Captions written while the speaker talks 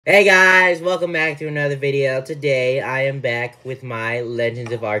Hey guys, welcome back to another video. Today I am back with my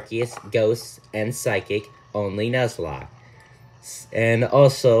Legends of Arceus Ghost and Psychic only Nuzlocke. And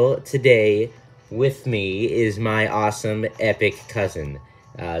also today with me is my awesome epic cousin.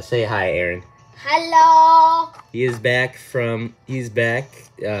 Say hi, Aaron. Hello. He's back.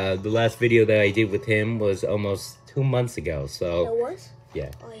 The last video that I did with him was almost 2 months ago. So It was?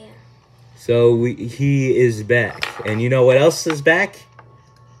 yeah. Oh yeah. So he is back. And you know what else is back?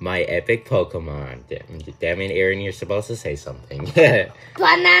 My epic Pokemon. Damn it, Aaron, you're supposed to say something.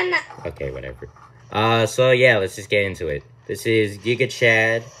 Banana. Okay, whatever. So yeah, let's just get into it. This is Giga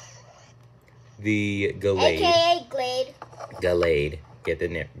Chad, the Gallade. AKA Glade. Gallade. Get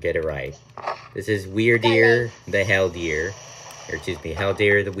it right. This is Weirdeer, the Helldeer. Or excuse me,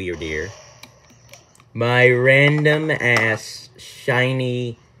 Helldeer, the Weirdeer. My random ass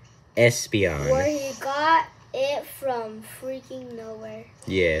shiny Espeon. Where he got it from freaking nowhere.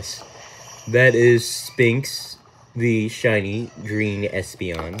 Yes. That is Sphinx, the shiny green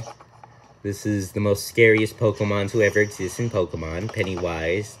Espeon. This is the most scariest Pokemon to ever exist in Pokemon.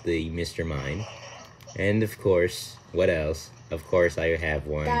 Pennywise, the Mr. Mime. And of course, what else? Of course I have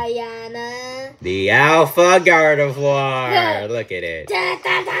one. Diana. The Alpha Gardevoir! Look at it. Da,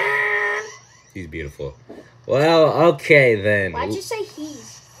 da, da. She's beautiful. Well, okay then. Why'd you say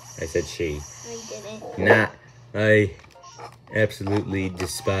he's? I said she. No, you didn't. Nah, I absolutely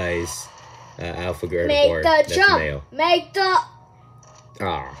despise Alpha Gardevoir. Make the That's jump. male. Make the...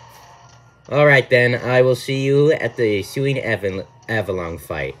 Ah. Alright then, I will see you at the ensuing Avalon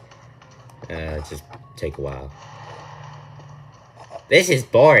fight. Just take a while. This is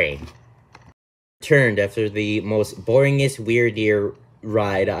boring. Turned after the most boringest Weirdeer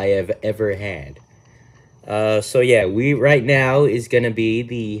ride I have ever had. So yeah, right now is gonna be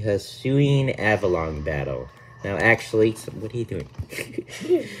the Hisuian Avalon battle. Now actually, what are you doing?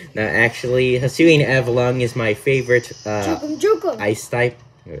 Now actually, Hisuian Avalon is my favorite, Jukum. ice type.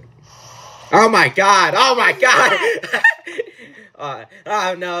 Oh my god! Oh my god!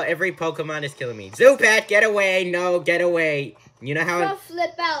 Oh no, every Pokemon is killing me. Zubat, get away! No, get away! You know how... Don't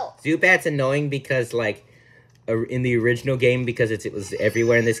flip out. Zubat's annoying because, like, in the original game, because it was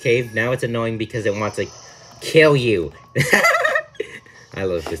everywhere in this cave. Now it's annoying because it wants to kill you. I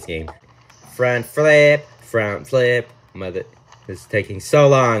love this game. Front flip. Mother, it's taking so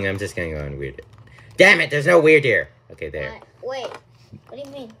long. I'm just gonna go on weird. Damn it, there's no weird here. Okay, there. Wait. What do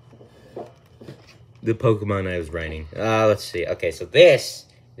you mean? The Pokemon I was writing. Let's see. Okay, so this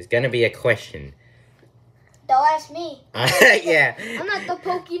is gonna be a question. Don't ask me. Yeah. I'm not the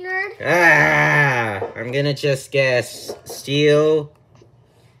Poke nerd. I'm gonna just guess Steel,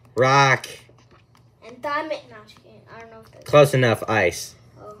 Rock. And Diamond. No, I don't know if that's... Close enough, Ice.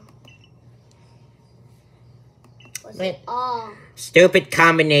 Oh. What's it? Oh. Stupid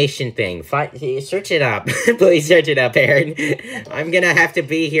combination thing. Search it up. Please search it up, Aaron. I'm gonna have to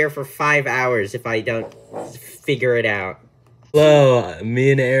be here for 5 hours if I don't figure it out. Hello,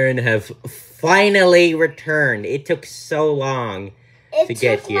 me and Aaron have finally returned. It took so long to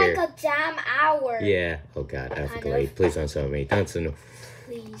get here. It took like a damn hour. Yeah. Oh god, Alpha Glade. Please don't sell me. Don't sell me.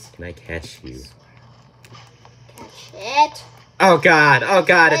 Please. Can I catch you? Catch it. Oh god,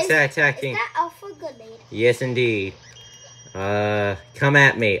 it's attacking. Is that Alpha Glade? Yes, indeed. Come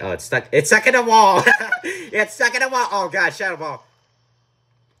at me. Oh, it's stuck in a wall. It's stuck in a wall. Oh god, Shadow Ball.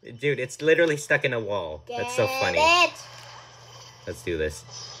 Dude, it's literally stuck in a wall. That's so funny. It. Let's do this.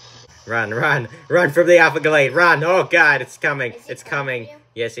 Run from the Alpha Glade. Run. Oh god, it's coming. It's coming.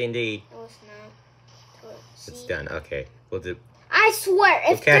 Yes, indeed. No, it's not. It's done. Okay, we'll do. I swear,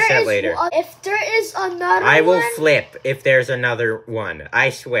 We'll catch that later. If there is another I will one, flip if there's another one. I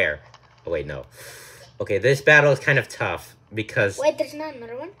swear. Oh wait, no. Okay, this battle is kind of tough because... Wait, there's not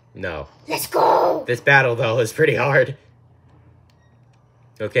another one? No. Let's go! This battle, though, is pretty hard.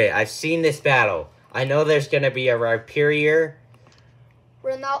 Okay, I've seen this battle. I know there's gonna be a Rhyperior.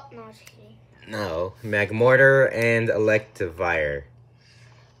 Ronaldo. No, just kidding. No. Magmortar and Electivire.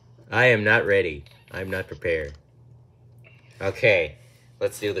 I am not ready. I'm not prepared. Okay,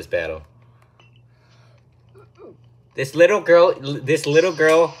 let's do this battle. This little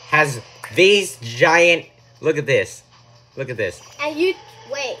girl has these giant... Look at this. Look at this. And you...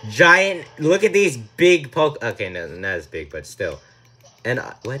 Wait. Giant... Look at these big Okay, no, not as big, but still. And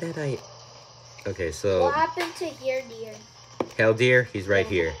why did I... Okay, so... What happened to here, dear? Helldeer, he's right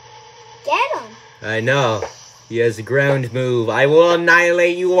here. Get him. I know. He has a ground move. I will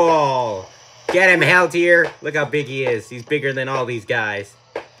annihilate you all. Get him, Helldeer. Look how big he is. He's bigger than all these guys.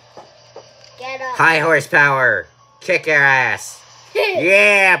 Get up. High horsepower. Kick your ass.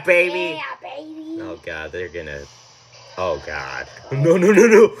 Yeah, baby. Yeah, baby. Oh, God, they're gonna... Oh god. No, no, no,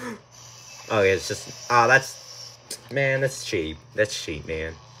 no. Okay, it's just. Oh, that's. Man, that's cheap. That's cheap,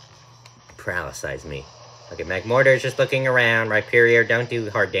 man. Paralyze me. Okay, McMortar is just looking around. Rhyperior, don't do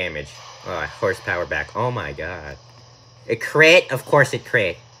hard damage. Horsepower back. Oh my god. It crit? Of course it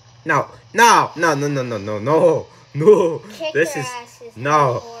crit. No, no, no, no, no, no, no, no, no. Kick This their is asses,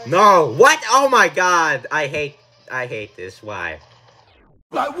 no, horse. no. What? Oh my god. I hate this. Why?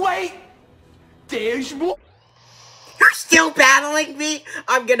 But wait, there's more. You're still battling me?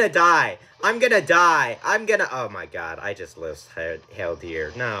 I'm gonna die. I'm gonna die. I'm gonna. Oh my god. I just lost hell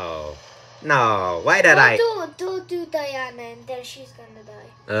dear. No. No. Why did I? Don't do Diana, and then she's gonna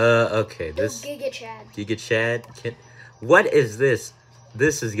die. Okay. Do This. Giga Chad. Giga Chad? What is this?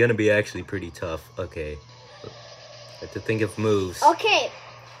 This is gonna be actually pretty tough. Okay. I have to think of moves. Okay.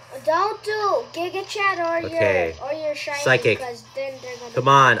 Don't do Giga Chad or Okay. your shiny. Psychic. Because then they're gonna. Come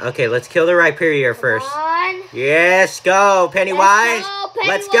on. Okay, let's kill the Rhyperior first. Come on. Yes, go, Pennywise. Let's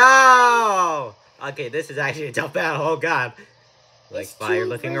Let's go, go. Okay, this is actually a tough battle. Oh god. Like It's fire two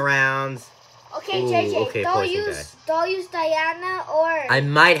looking versus- around. Okay, Ooh, JJ. okay, don't poison use Diana or. I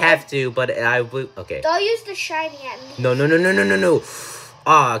might have to, but I will. Okay. Don't use the shiny at least. No, no, no, no, no, no, no.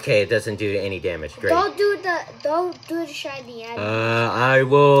 Oh, okay, it doesn't do any damage. Great. Don't do the shiny at least. I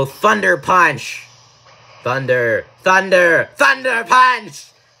will thunder punch. Thunder punch.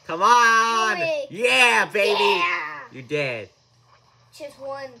 Come on. Do it. Yeah, baby. Yeah. You dead. Just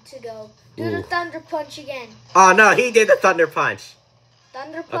one to go. Do Ooh. the thunder punch again. Oh no, he did the thunder punch.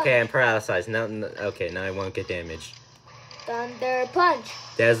 Thunder punch. Okay, I'm paralyzed. No, okay, now I won't get damaged. Thunder punch.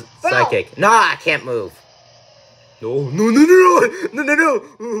 There's Bro. psychic. No, I can't move. No, no, no, no, no, no, no,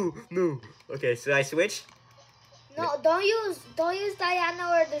 no, no. Okay, so I switch. No, don't use Diana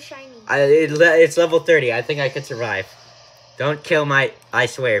or the shiny. It's level 30. I think I could survive. Don't kill my. I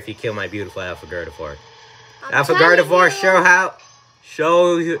swear, if you kill my beautiful Alpha Gardevoir. I'm Alpha telling Gardevoir, you.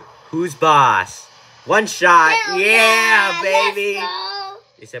 show who's boss. One shot. Hell Yeah, baby. Let's go.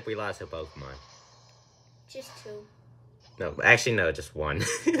 Except we lost a Pokemon. Just two. No, actually, no, just one.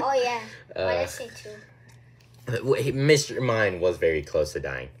 Oh yeah. Why did I say two? Mr. Mine was very close to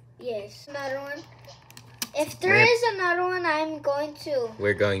dying. Yes. Another one. If there Man. is another one, I'm going to.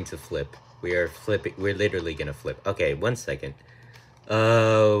 We're going to flip. We are flipping. We're literally gonna flip. Okay, 1 second.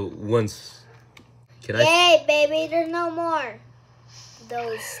 Once. Can I? Yay, baby! There's no more.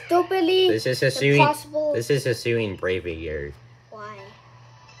 Those stupidly This is assuming. impossible. This is assuming Braviary. Why?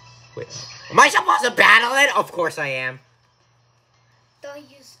 Wait, am I supposed to battle it? Of course I am. Don't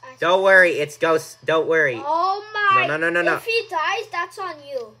use. Don't worry, it's Ghost. Don't worry. Oh my! No. If he dies, that's on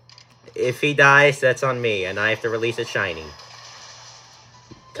you. If he dies, that's on me, and I have to release a shiny.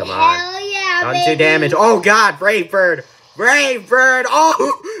 Come on. Hell yeah, Don't baby! do damage. Oh god, Brave Bird! Brave Bird!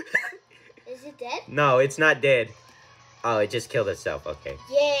 Oh! Is it dead? No, it's not dead. Oh, it just killed itself. Okay.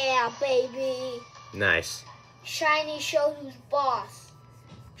 Yeah, baby. Nice. Shiny shows who's boss.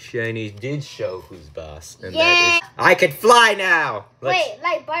 Shiny did show who's boss. And Yeah. that is... I can fly now! Wait,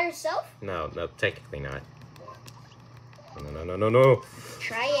 like by yourself? No, technically not. No.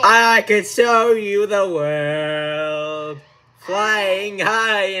 Try it. I could show you the world. Flying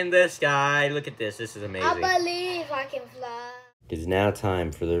high in the sky. Look at this. This is amazing. I believe I can fly. It is now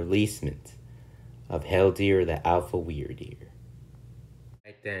time for the releasement of Heldeer the Alpha Weirdeer.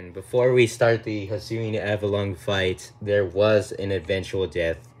 Right then, before we start the Hisuian Avalon fight, there was an eventual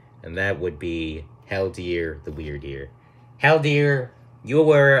death, and that would be Heldeer the Weirdeer. Heldeer, you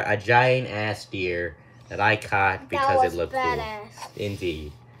were a giant ass deer that I caught because it looked badass. cool.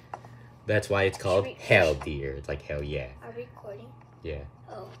 Indeed. That's why it's called Heldeer. It's like hell yeah. Are we recording? Yeah.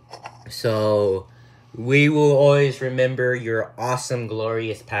 Oh. So, we will always remember your awesome,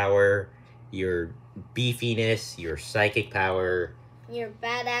 glorious power, your beefiness, your psychic power. Your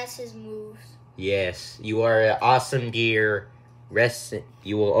badasses moves. Yes, you are an awesome deer.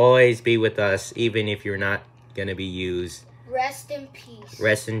 You will always be with us, even if you're not gonna be used. Rest in peace.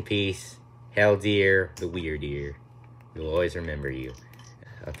 Rest in peace, Heldeer, the weird deer. We'll always remember you.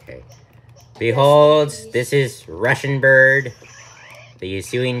 Okay. Behold, this is Russian Bird, the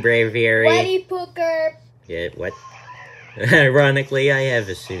Hisuian Braviary. Weddy Pooker. Yeah, what? Ironically, I have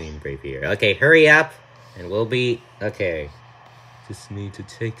a Hisuian Braviary. Okay, hurry up, and we'll be... Okay. Just need to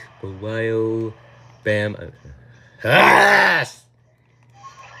take a while. Bam. Ah!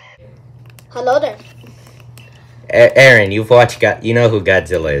 Hello there. Aaron, you've watched... You know who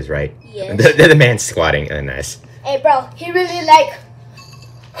Godzilla is, right? Yes. The man squatting. Oh, nice. Hey, bro, he really like...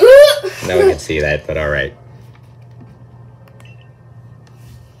 No one can see that, but alright.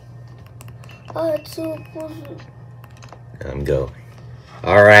 Oh, it's so cool. Go.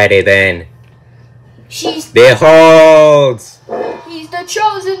 Alrighty then. Behold! He's the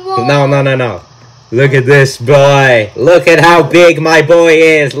chosen one. No. Look at this boy. Look at how big my boy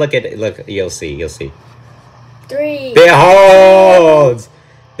is. Look, you'll see. 3. Behold!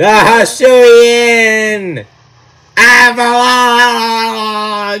 The Hisuian Avalon!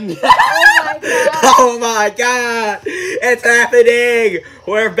 Oh my god! It's happening!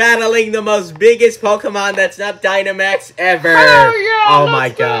 We're battling the most biggest Pokemon that's not Dynamax ever! Oh my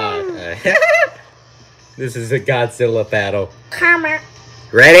god. This is a Godzilla battle. Come on.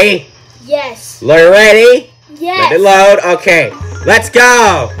 Ready? Yes. Ready? Yes. Let it load. Okay. Let's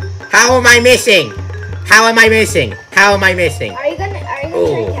go! How am I missing? Are you gonna try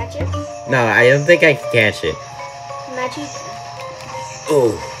to catch it? No, I don't think I can catch it. Magic.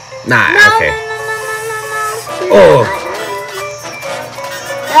 Oh. Nah, No, okay. no. Oh.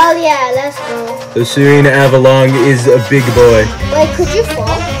 Hell yeah, let's go. The Hisuian Avalon is a big boy. Wait, could you fall?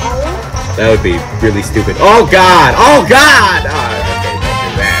 That would be really stupid. Oh god! Oh god! Oh, okay,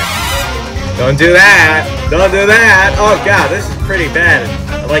 don't do that. Don't do that! Oh god, this is pretty bad.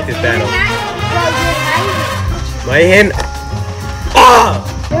 I like this battle. My hand. Oh!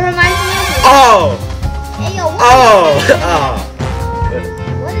 It reminds me of Oh! Hey, yo, Oh!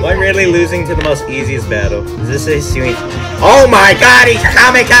 What Am I really losing to the most easiest battle? Is this a Hisuian? Oh my god! He's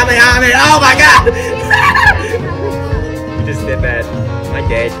coming! Oh my god! You just did that. Am I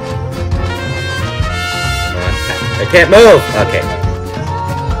dead? I can't move! Okay.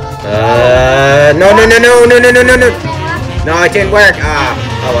 No. No, it didn't work.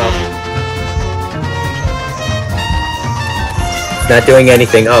 Oh well. It's not doing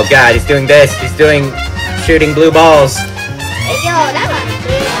anything. Oh god, he's doing this. He's doing shooting blue balls. Hey, yo, that one.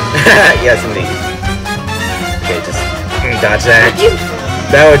 Yes, indeed. Okay, just dodge that.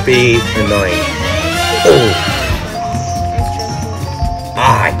 That would be annoying. Ooh.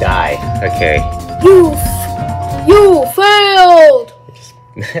 Ah, I died. Okay. You failed!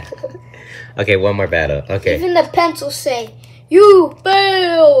 Okay, one more battle. Okay. Even the pencils say, you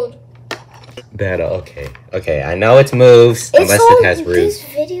failed! Battle, okay. Okay, I know it's moves, unless it has roots.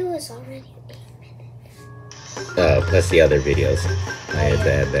 This video is already 8 minutes. Oh, plus the other videos. I had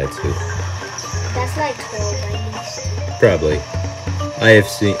to add that too. That's like 12 minutes. Probably.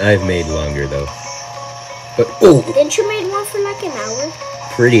 I've made longer though. But, ooh! Didn't you make one for like an hour?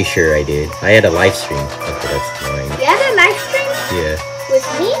 Pretty sure I did. I had a live stream. Okay, that's annoying. You had a live stream? Yeah. With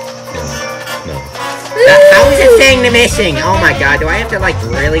me? No. How is it saying the missing? Oh my god, do I have to like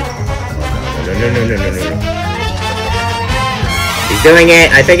really? No. He's doing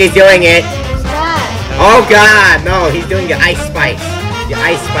it. I think he's doing it. Yeah. Oh god, no, he's doing the ice spike. The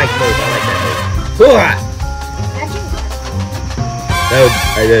ice spike move. I like that move.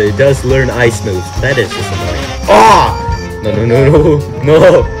 It does learn ice moves. That is just annoying. Oh!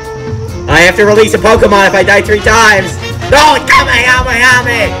 No. I have to release a Pokemon if I die 3 times. No, it's coming! Help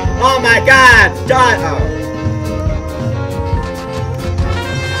me! Oh my god!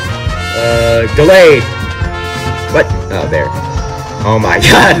 Delayed. What? Oh, there. Oh my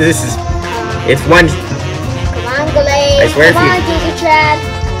god, this is... It's one... Come on, Glade. I swear Come on, Giga Chad.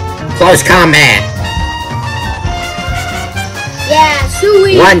 Close combat. Yeah,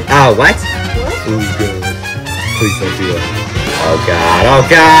 Sui. One... Oh, what? What? Oh god. Please don't do that. Oh god.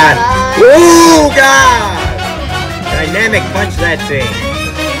 Oh god! Dynamic punch that thing.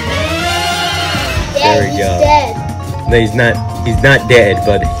 Yeah, There we he's go. dead. No, he's not dead,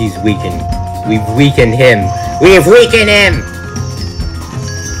 but he's weakened. We've weakened him. We have weakened him!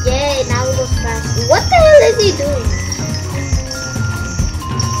 Yay, now we go fast. What the hell is he doing?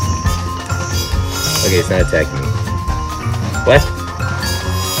 Okay, it's not attacking me. What?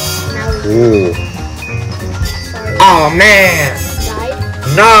 Now he's Ooh. sorry. Oh man! Died?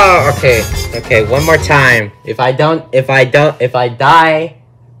 No! Okay, one more time. If I die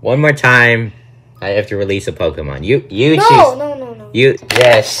one more time, I have to release a Pokemon. You choose. No.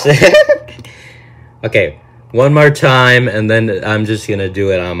 Yes. Okay, one more time, and then I'm just gonna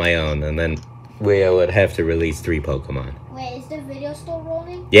do it on my own, and then we would have to release 3 Pokemon. Wait, is the video still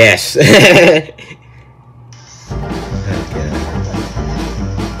rolling? Yes.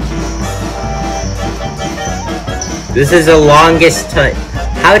 This is the longest time.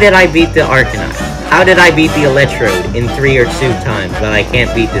 How did I beat the Arcanine? How did I beat the Electrode in 3 or 2 times, but I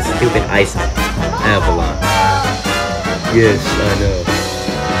can't beat this stupid Ice Avalon? Yes, I know.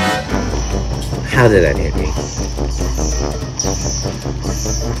 How did that hit me?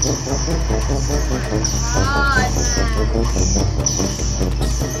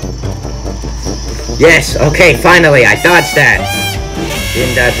 Yes, okay, finally, I dodged that.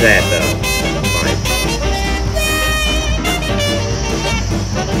 Didn't dodge that, though. Fine.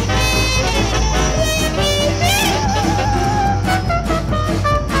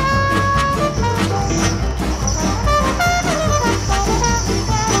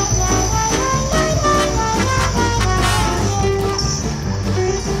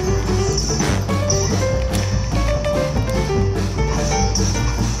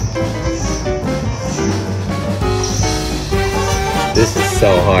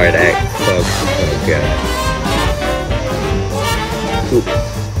 so hard, folks. Oh god. Ooh.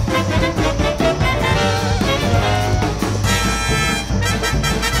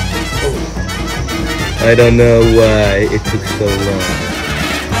 I don't know why it took so long.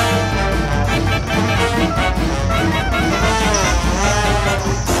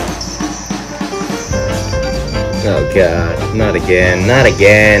 Oh god, not again, not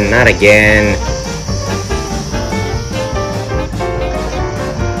again, not again.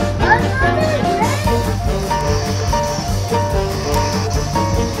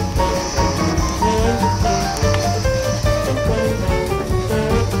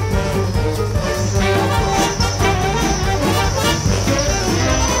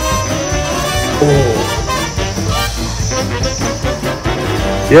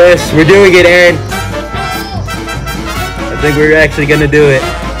 Yes, we're doing it, Aaron. I think we're actually gonna do it.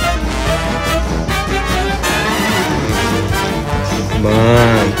 Come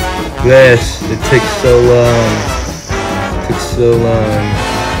on. Yes, it took so long. It took so long.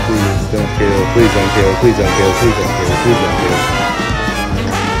 Please don't kill. Please don't kill. Please don't kill. Please don't kill. Please don't kill.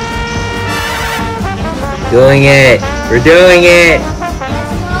 Doing it. We're doing it.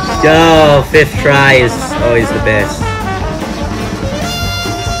 Go. 5th try is always the best.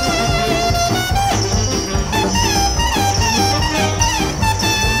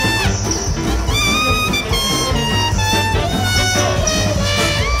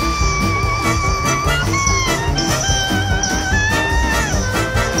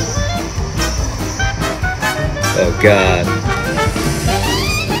 Oh god.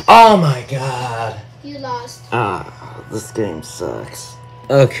 Oh my god. You lost. Ah, this game sucks.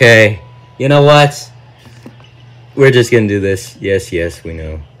 Okay. You know what? We're just gonna do this. Yes, yes, we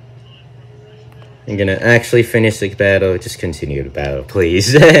know. I'm gonna actually finish the battle. Just continue the battle,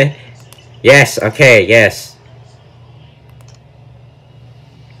 please. Yes, okay, yes.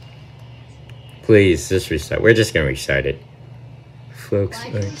 Please, just restart. We're just gonna restart it. Folks.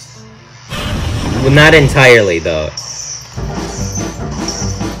 Well, not entirely, though.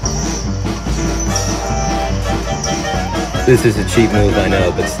 This is a cheap move, I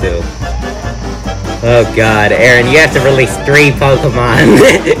know, but still. Oh god, Aaron, you have to release 3 Pokemon.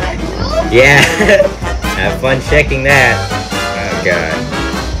 Yeah. Have fun checking that. Oh god.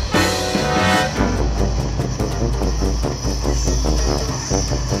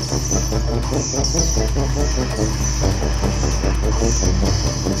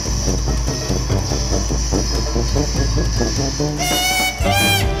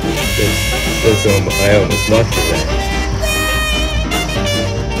 I almost lost it there.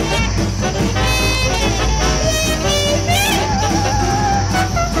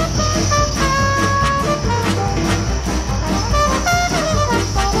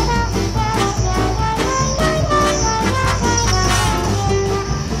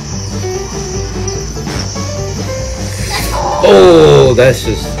 Oh, that's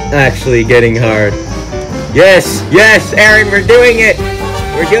just actually getting hard. Yes, yes, Aaron, we're doing it.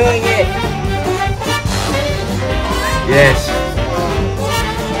 We're doing it. Yes.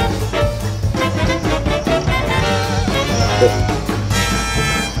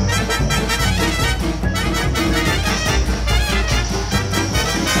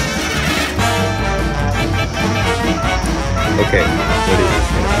 Okay, what is this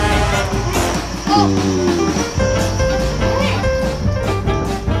gonna be? Ooh.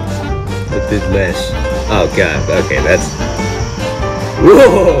 It did less. Oh god, okay, that's...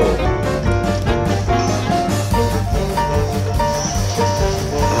 Whoa!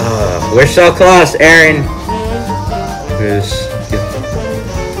 We're so close, Aaron.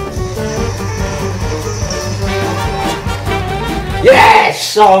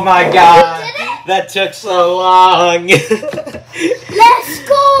 Yes! Oh my god! That took so long. Let's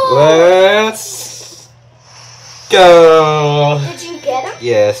go! Let's go. Did you get him?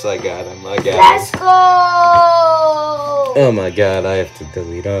 Yes, I got him. I got him. Let's go! Oh my god, I have to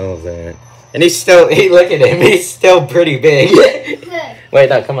delete all of that. And he's still, look at him, he's still pretty big. Wait,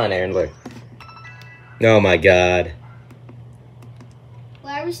 no, come on, Aaron, look. Oh my god.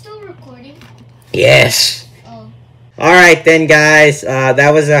 Well, are we still recording? Yes. Oh. Alright then, guys,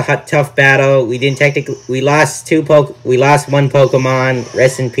 that was a tough battle. We didn't technically, we lost one Pokemon.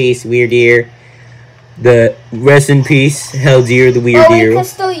 Rest in peace, Weirdeer. Rest in peace, Helldeer, the Weirdeer. Oh, we can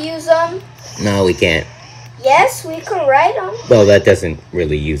still use them? No, we can't. Yes, we can ride them. Well, that doesn't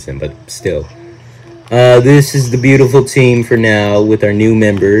really use them, but still. This is the beautiful team for now with our new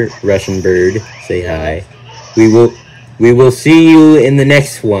member, Russian Bird. Say hi. We will see you in the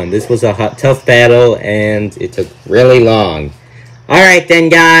next one. This was a tough battle, and it took really long. Alright then,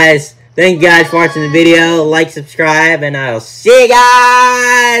 guys. Thank you guys for watching the video. Like, subscribe, and I'll see you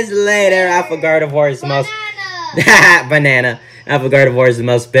guys later. Alpha Gardevoir is the most... Banana. Alpha Gardevoir is the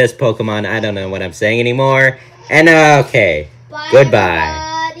most best Pokemon. I don't know what I'm saying anymore. And, okay. Bye,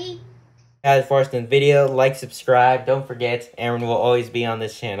 Goodbye. everybody. Guys, for watching the video, like, subscribe. Don't forget, Aaron will always be on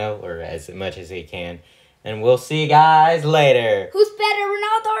this channel, or as much as he can. And we'll see you guys later. Who's better,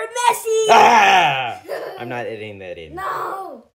 Ronaldo or Messi? Ah! I'm not editing that in. No.